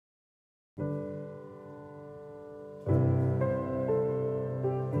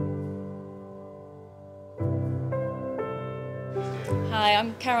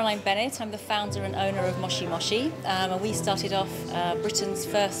I'm Caroline Bennett. I'm the founder and owner of Moshi Moshi. And we started off Britain's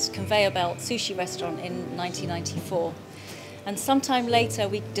first conveyor belt sushi restaurant in 1994. And sometime later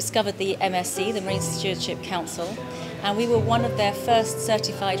we discovered the MSC, the Marine Stewardship Council, and we were one of their first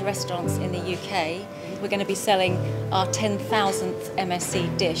certified restaurants in the UK. We're going to be selling our 10,000th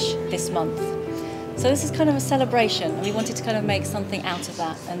MSC dish this month. So this is kind of a celebration, and we wanted to kind of make something out of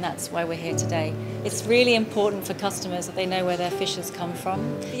that, and that's why we're here today. It's really important for customers that they know where their fish has come from.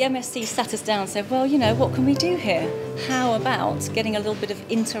 The MSC sat us down and said, well, you know, what can we do here? How about getting a little bit of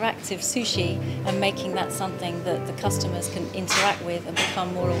interactive sushi and making that something that the customers can interact with and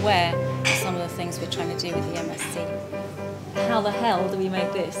become more aware of some of the things we're trying to do with the MSC. How the hell do we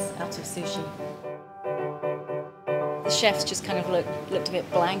make this out of sushi? The chefs just kind of looked a bit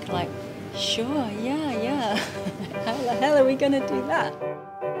blank, like, sure, yeah. How the hell are we going to do that?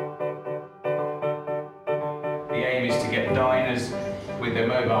 The aim is to get diners with their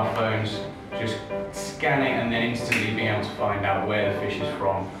mobile phones just scan it and then instantly being able to find out where the fish is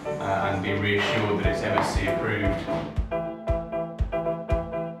from and be reassured that it's MSC approved.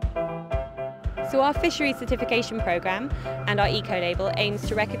 So our fisheries certification programme and our eco-label aims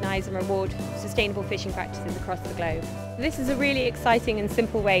to recognise and reward sustainable fishing practices across the globe. This is a really exciting and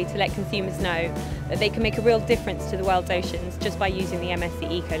simple way to let consumers know that they can make a real difference to the world's oceans just by using the MSC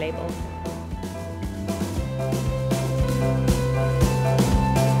eco-label.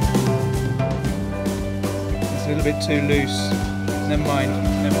 It's a little bit too loose. Never mind.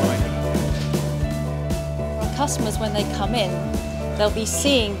 Our customers, when they come in, they'll be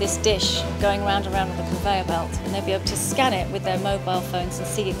seeing this dish going round and round on the conveyor belt, and they'll be able to scan it with their mobile phones and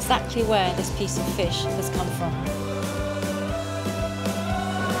see exactly where this piece of fish has come from.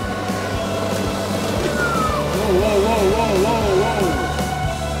 Whoa.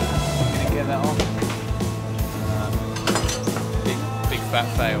 I'm going to get that on. Big fat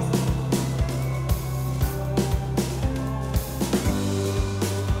fail.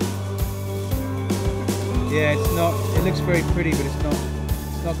 Yeah, it's not. It looks very pretty, but it's not.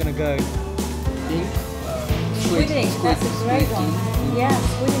 It's not going to go. Squiddy, that's a great one. Yeah,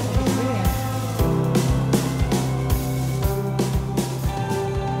 squiddy is brilliant.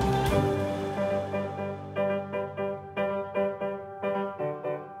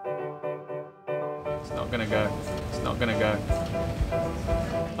 It's not going to go. It's not going to go.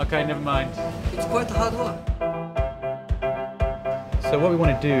 Okay, never mind. It's quite hard work. So what we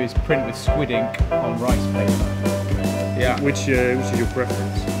want to do is print with squid ink on rice paper. Yeah. Which is your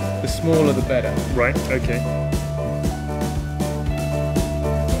preference? The smaller the better. Right, okay.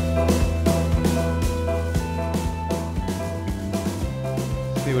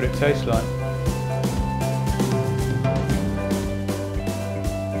 See what it tastes like.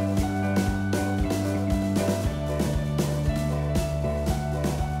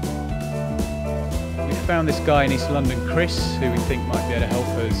 We found this guy in East London, Chris, who we think might be able to help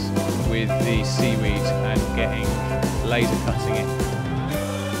us with the seaweed and getting laser cutting it.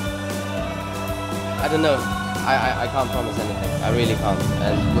 I don't know. I can't promise anything. I really can't.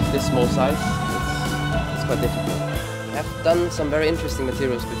 And with this small size, it's quite difficult. I've done some very interesting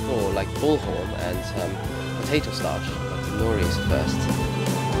materials before, like bullhorn and potato starch, but the nori is first.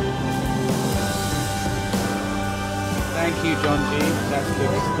 Thank you, John G.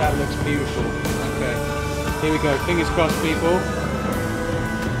 That looks beautiful. Okay, here we go. Fingers crossed, people.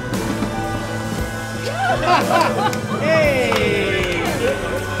 Hey!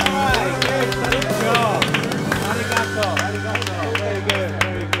 Alright, good. Good job. Arigato. Very good.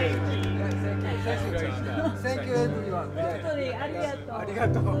 Thank you, everyone.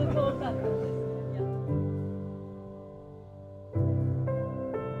 Arigato.